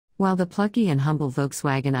While the plucky and humble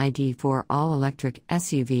Volkswagen ID4 all-electric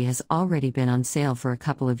SUV has already been on sale for a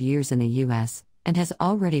couple of years in the US, and has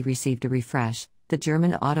already received a refresh, the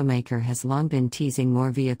German automaker has long been teasing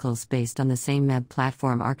more vehicles based on the same MEB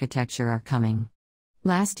platform architecture are coming.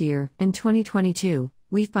 Last year, in 2022,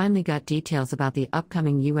 we finally got details about the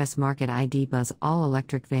upcoming US market ID Buzz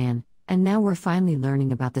all-electric van, and now we're finally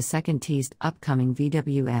learning about the second teased upcoming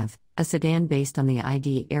VW EV, a sedan based on the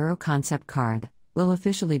ID Aero concept car, will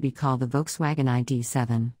officially be called the Volkswagen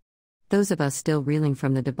ID7. Those of us still reeling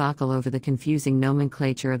from the debacle over the confusing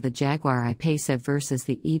nomenclature of the Jaguar I-Pace EV versus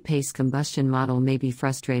the E-Pace combustion model may be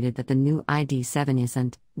frustrated that the new ID7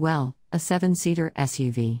 isn't, well, a 7-seater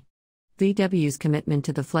SUV. VW's commitment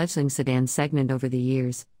to the fledgling sedan segment over the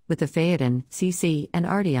years, with the Phaeton, CC, and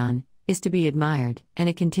Arteon, is to be admired, and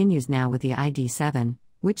it continues now with the ID7,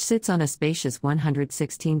 which sits on a spacious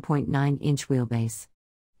 116.9-inch wheelbase.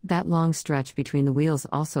 That long stretch between the wheels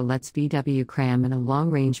also lets VW cram in a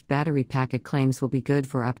long-range battery pack it claims will be good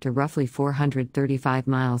for up to roughly 435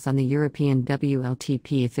 miles on the European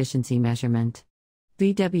WLTP efficiency measurement.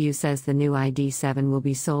 VW says the new ID7 will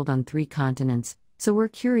be sold on 3 continents, so we're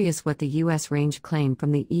curious what the US range claim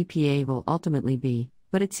from the EPA will ultimately be,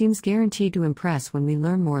 but it seems guaranteed to impress when we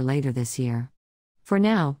learn more later this year. For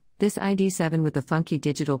now, this ID7 with the funky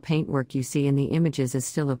digital paintwork you see in the images is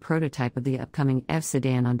still a prototype of the upcoming EV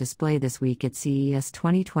sedan on display this week at CES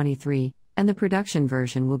 2023, and the production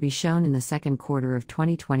version will be shown in the second quarter of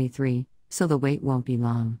 2023, so the wait won't be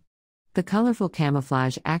long. The colorful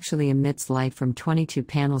camouflage actually emits light from 22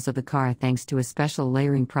 panels of the car thanks to a special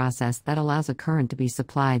layering process that allows a current to be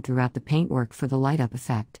supplied throughout the paintwork for the light-up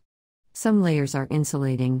effect. Some layers are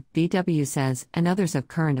insulating, VW says, and others have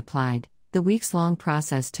current applied. The weeks-long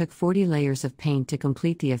process took 40 layers of paint to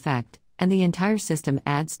complete the effect, and the entire system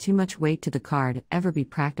adds too much weight to the car to ever be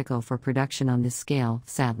practical for production on this scale,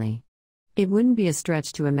 sadly. It wouldn't be a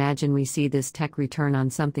stretch to imagine we see this tech return on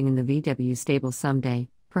something in the VW stable someday,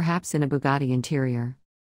 perhaps in a Bugatti interior.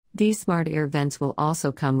 These smart air vents will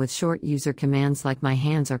also come with short user commands like "my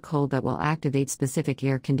hands are cold" that will activate specific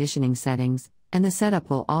air conditioning settings, and the setup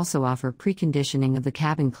will also offer preconditioning of the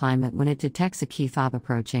cabin climate when it detects a key fob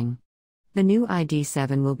approaching. The new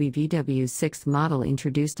ID7 will be VW's 6th model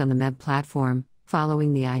introduced on the MEB platform,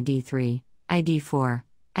 following the ID3, ID4,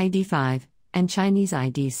 ID5, and Chinese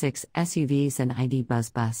ID6 SUVs and ID Buzz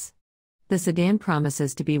bus. The sedan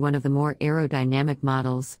promises to be one of the more aerodynamic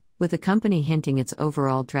models, with the company hinting its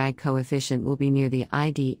overall drag coefficient will be near the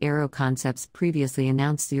ID Aero concept's previously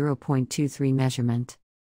announced 0.23 measurement.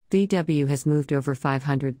 VW has moved over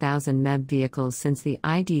 500,000 MEB vehicles since the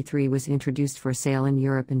ID3 was introduced for sale in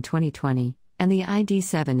Europe in 2020, and the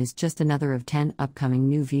ID7 is just another of 10 upcoming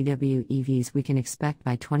new VW EVs we can expect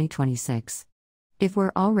by 2026. If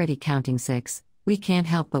we're already counting 6, we can't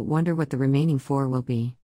help but wonder what the remaining 4 will be.